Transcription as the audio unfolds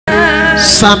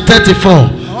Psalm 34.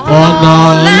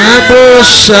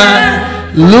 Onolebusha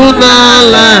luna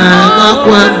lena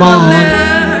kwemon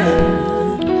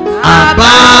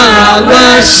abara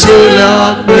lwesile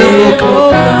okpemoko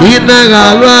inega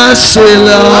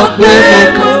lwesile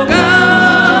okpemoko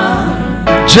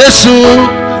Jesu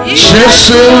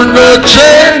no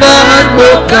chena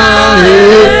moka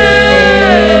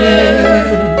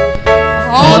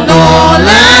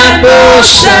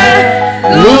Onolebusha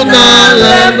luna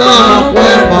lena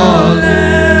kwemon.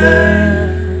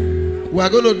 We are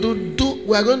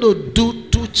going to do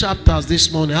 2 chapters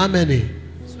this morning. How many?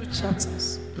 2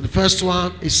 chapters. The first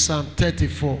one is Psalm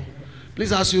 34.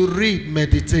 Please, as you read,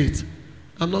 meditate.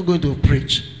 I'm not going to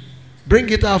preach. Bring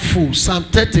it out full. Psalm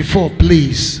 34,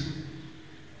 please.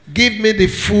 Give me the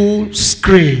full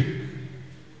screen.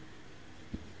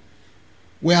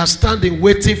 We are standing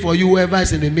waiting for you, whoever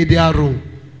is in the media room.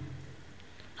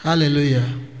 Hallelujah.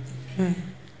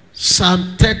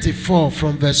 Psalm 34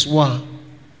 from verse 1.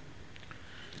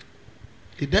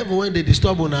 The devil, when they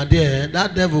disturb on a day,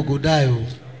 that devil go die.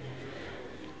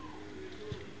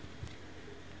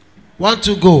 1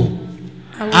 to go.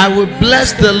 I will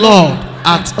bless the Lord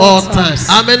at all times.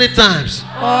 How many times?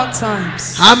 All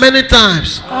times. How many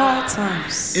times? All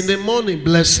times. In the morning,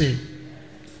 bless him.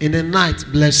 In the night,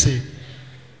 bless him.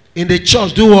 In the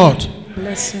church, do what?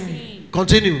 Bless him.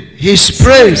 Continue. His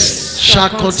praise shall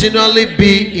continually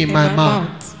be in my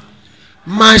mouth.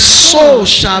 My soul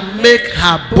shall make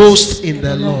her boast in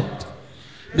the Lord.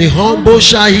 The humble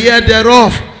shall hear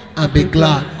thereof and be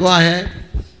glad. Go ahead.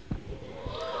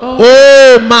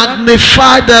 Oh,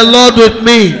 magnify the Lord with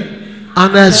me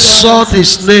and exalt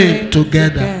his name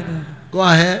together. Go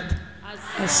ahead.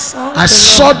 I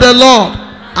sought the Lord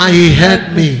and he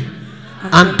heard me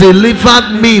and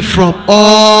delivered me from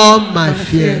all my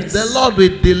fears. The Lord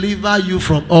will deliver you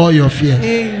from all your fears.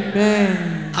 Amen.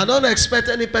 I don't expect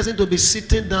any person to be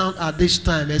sitting down at this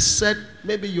time, except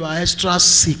maybe you are extra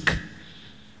sick.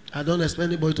 I don't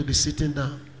expect anybody to be sitting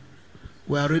down.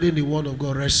 We are reading the word of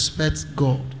God. Respect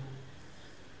God.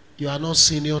 You are not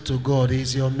senior to God. He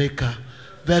is your maker.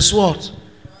 Verse what?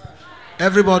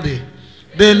 Everybody.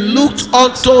 They looked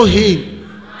unto him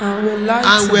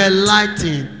and were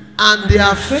lightened, and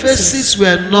their faces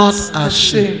were not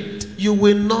ashamed. You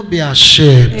will not be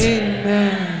ashamed.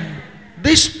 Amen.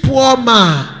 This poor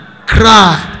man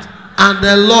cried, and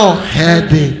the Lord heard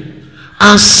him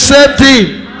and saved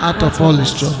him out of all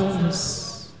his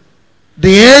troubles.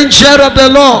 The angel of the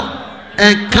Lord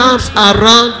encamps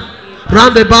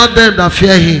round about them that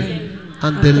fear him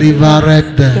and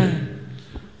delivereth them.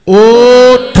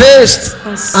 Oh, taste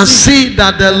and see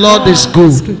that the Lord is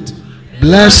good.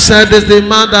 Blessed is the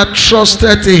man that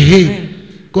trusted in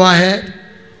him. Go ahead.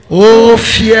 Oh,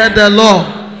 fear the Lord,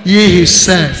 ye his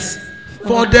saints.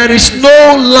 For there is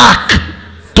no lack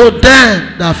to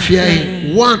them that fear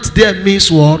him. Want there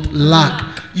means what?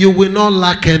 Lack. You will not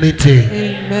lack anything.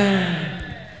 Amen.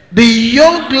 The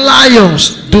young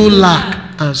lions do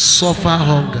lack and suffer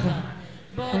hunger,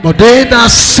 but they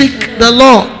that seek the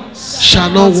Lord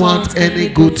shall not want any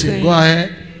good thing. Go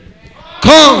ahead.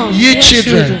 Come, ye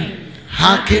children,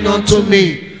 hearken unto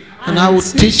me, and I will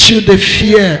teach you the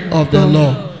fear of the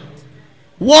Lord.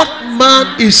 What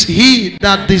man is he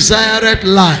that desireth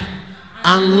life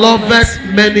and loveth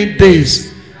many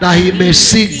days, that he may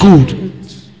see good?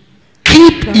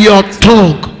 Keep your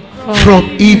tongue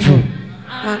from evil.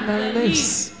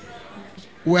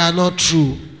 We are not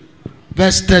true.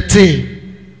 Verse 13.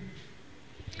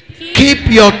 Keep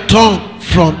your tongue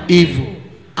from evil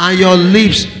and your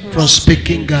lips from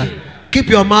speaking God. Keep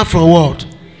your mouth from what?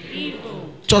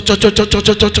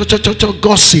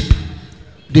 Gossip.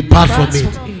 Depart from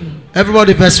it.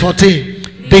 Everybody, verse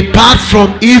 14. Depart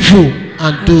from evil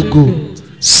and do good.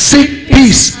 Seek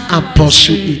peace and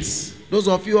pursue it. Those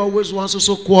of you always want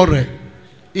to quarrel,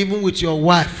 even with your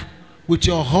wife, with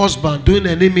your husband, doing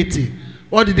enmity.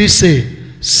 What did he say?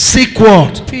 Seek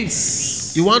what?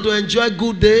 Peace. You want to enjoy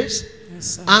good days? Yes,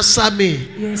 sir. Answer me.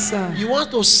 Yes, sir. You want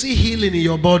to see healing in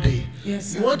your body?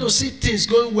 Yes, sir. You want to see things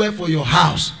going well for your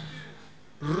house?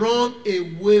 Run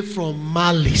away from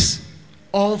malice,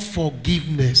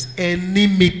 unforgiveness,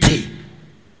 enmity.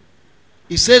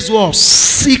 He says what?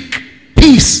 Seek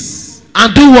peace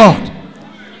and do what?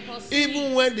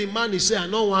 Even when the man is saying, I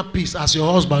don't want peace as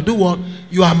your husband, do what?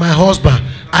 You are my husband.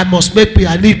 I must make peace.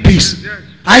 I need peace.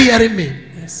 Are you hearing me?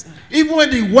 Yes, sir. Even when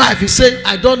the wife is saying,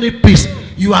 I don't need peace.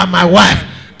 You are my wife.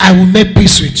 I will make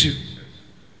peace with you.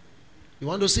 You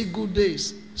want to see good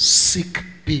days? Seek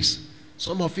peace.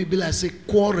 Some of you be like, say,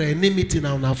 quarrel, enmity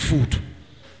now on our food.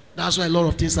 That's why a lot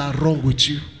of things are wrong with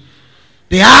you.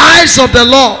 The eyes of the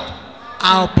Lord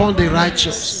are upon the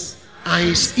righteous, and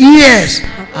his ears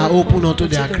are open unto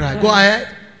their cry. Go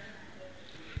ahead.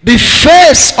 The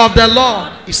face of the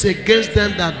Lord is against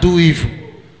them that do evil,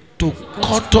 to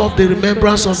cut off the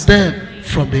remembrance of them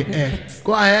from the earth.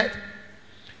 Go ahead.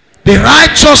 The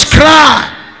righteous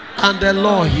cry, and the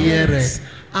Lord heareth,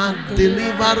 and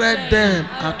delivereth them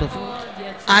out of.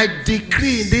 I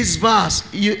decree in this verse,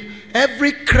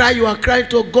 every cry you are crying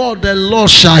to God, the Lord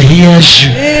shall hear you.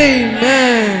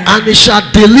 Amen. And he shall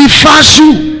deliver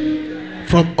you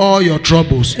from all your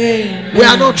troubles. Amen. We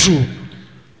are not true.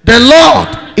 The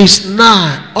Lord is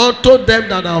nigh unto them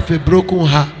that are of a broken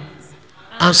heart,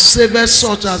 and saveth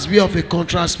such as be of a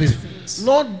contrite spirit.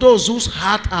 Not those whose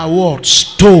heart are what?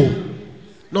 Stone.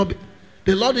 No,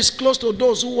 the Lord is close to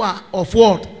those who are of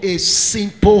what? A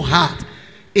simple heart,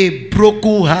 a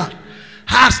broken heart,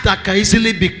 hearts that can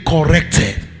easily be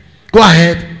corrected. Go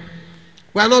ahead.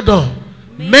 We are not done.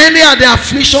 Many are the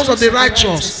afflictions of the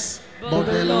righteous, but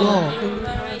the Lord.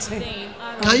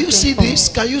 Can you see this?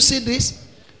 Can you see this?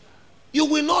 You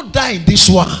will not die in this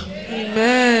one.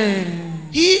 Amen.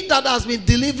 He that has been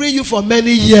delivering you for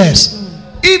many years,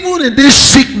 even in this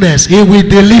sickness, he will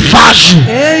deliver you.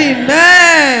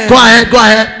 Amen. Go ahead, go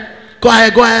ahead, go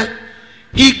ahead, go ahead.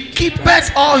 He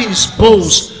keepeth all his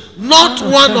bones, not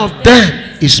one of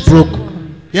them is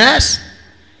broken. Yes?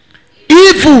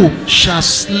 Evil shall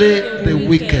slay the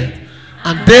wicked,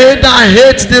 and they that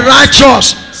hate the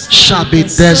righteous shall be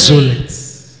desolate.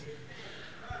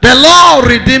 The Lord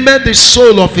redeemed the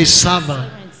soul of his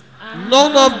servant.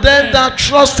 None of them that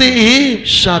trust in him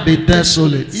shall be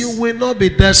desolate. You will not be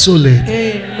desolate.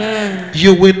 Amen.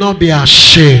 You will not be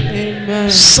ashamed. Amen.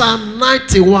 Psalm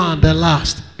 91, the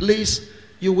last. Please,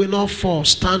 you will not fall.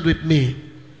 Stand with me.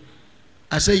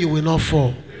 I say you will not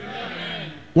fall.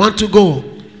 Want to go?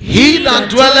 He that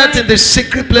dwelleth in the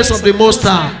secret place of the Most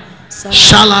High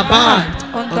shall abide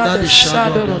under the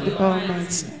shadow of the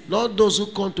Almighty. Not those who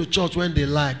come to church when they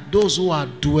like. Those who are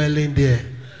dwelling there.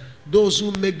 Those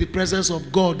who make the presence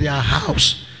of God their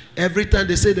house. Every time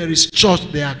they say there is church,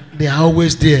 they are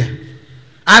always there.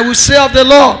 I will say of the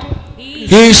Lord,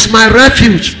 he is my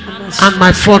refuge and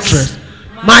my fortress.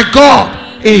 My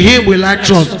God, in him will I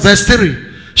trust. Verse 3.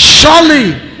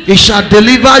 Surely he shall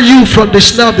deliver you from the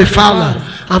snare of the fowler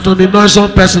and from the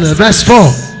noisome pestilence. Verse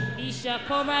 4.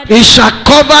 He shall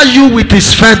cover you with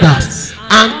his feathers,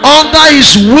 and under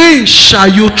his wings shall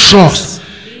you trust.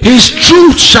 His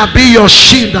truth shall be your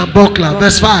shield and buckler.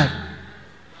 Verse 5.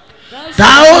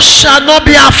 Thou shalt not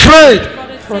be afraid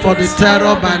for the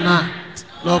terror by night,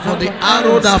 nor for the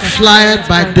arrow that flieth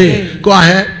by day. Go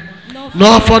ahead.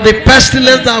 Nor for the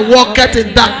pestilence that walketh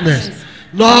in darkness,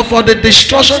 nor for the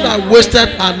destruction that wasteth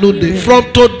at noonday.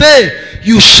 From today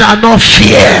you shall not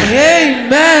fear.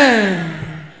 Amen.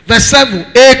 Verse 7.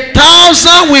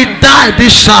 1,000 will die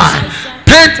this side,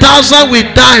 10,000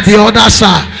 will die the other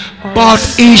side, but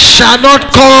it shall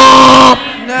not come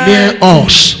near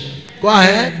us. Go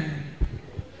ahead.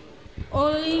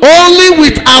 Only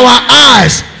with our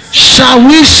eyes shall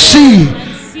we see,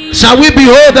 shall we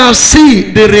behold and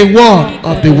see the reward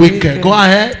of the wicked. Go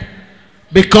ahead.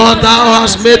 Because thou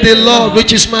hast made the Lord,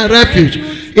 which is my refuge,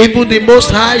 even the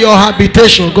Most High your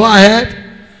habitation. Go ahead.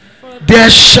 There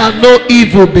shall no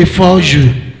evil befall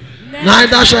you,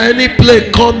 neither shall any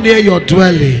plague come near your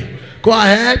dwelling. Go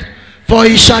ahead. For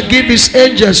he shall give his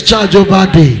angels charge over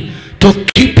thee, to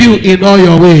keep you in all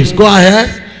your ways. Go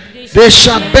ahead. They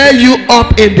shall bear you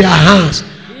up in their hands,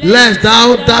 lest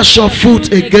thou dash your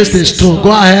foot against a stone.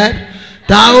 Go ahead.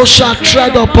 Thou shalt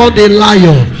tread upon the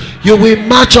lion. You will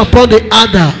march upon the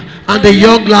adder and the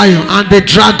young lion and the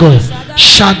dragon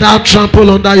shall thou trample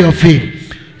under your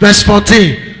feet. Verse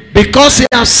 14. Because he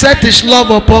has set his love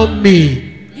upon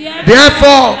me,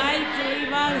 therefore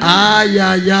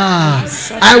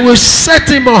I will set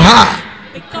him on high,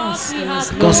 because he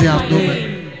has known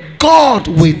me. God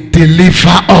will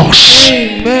deliver us.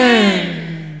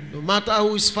 Amen. No matter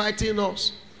who is fighting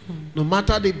us, no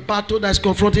matter the battle that is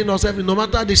confronting us, no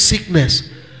matter the sickness,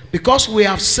 because we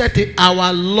have set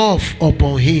our love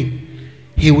upon him,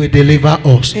 he will deliver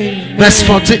us. Amen. Verse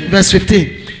 14, verse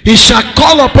 15. He shall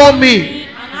call upon me,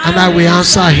 and I will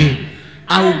answer him.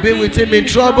 I will be with him in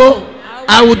trouble.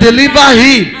 I will deliver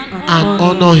him and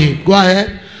honor him. Go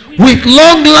ahead. With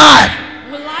long life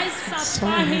will I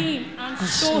satisfy him and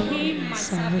show him my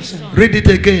salvation. Read it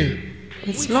again.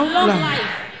 With long life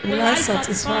will I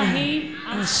satisfy him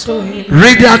and show him.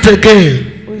 Read that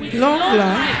again. With long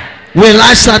life will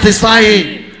I satisfy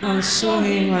him and show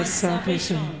him my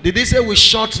salvation. Did he say with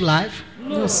short life?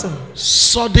 No, sir.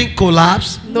 Sudden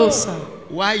collapse? No, sir.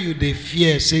 Why you dey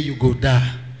fear say you go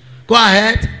die? Go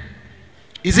ahead.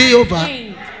 Is it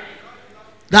over?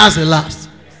 That's the last.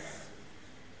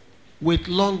 with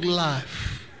long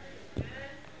life,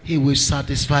 he will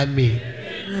satisfy me.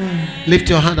 Lift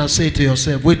your hand and say to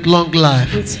yourself, with long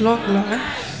life,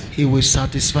 he will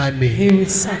satisfy me. He will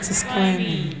satisfy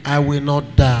me. I will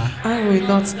not die. I will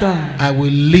not die. I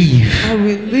will live. I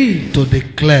will live To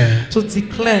declare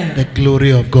the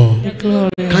glory of God. The glory.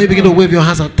 Can you begin to wave your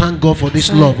hands and thank God for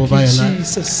this love over your life?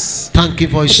 Jesus. Thank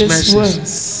Him for His For mercies. this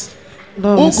words.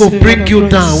 Lord, Who receive could bring all you the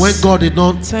down praise. when God did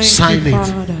not Thank sign you, it?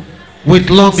 Father. With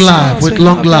long life, As with we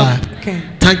long have life. broken,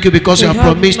 Thank you because you we have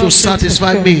have promised to nothing to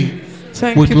satisfy fear. me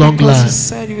Thank with you long because you life.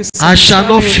 said you will I shall satisfy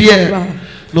not me with fear, long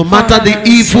life. no matter Father, the I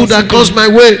evil that trust comes you. my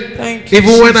way. Thank you,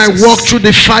 Even when I Jesus. walk through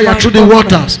the fire, My through the comfort,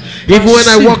 waters, my even when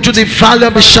I walk shield, through the valley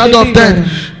of the my shadow of death,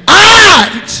 deliverer.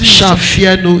 I shall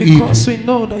fear no evil. Because we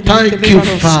know that you Thank you,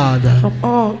 deliver us Father. from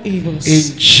all evils.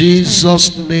 In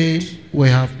Jesus' name we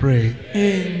have prayed.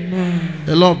 Amen.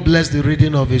 The Lord bless the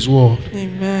reading of His word.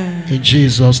 Amen. In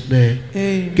Jesus' name.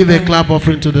 Amen. Give a clap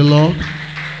offering to the Lord.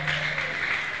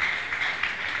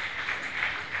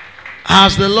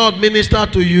 Has the Lord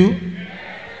ministered to you?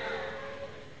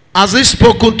 Has He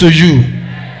spoken to you?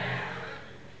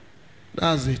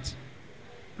 That's it.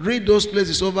 Read those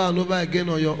places over and over again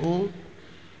on your own,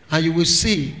 and you will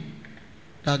see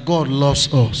that God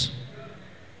loves us.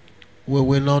 We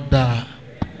will not die.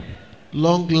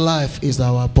 Long life is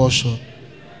our portion.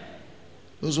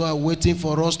 Those who are waiting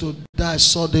for us to die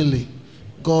suddenly,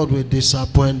 God will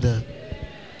disappoint them.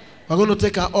 We're going to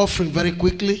take our offering very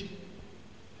quickly.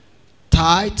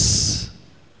 Tithes.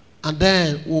 And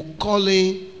then we'll call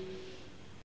in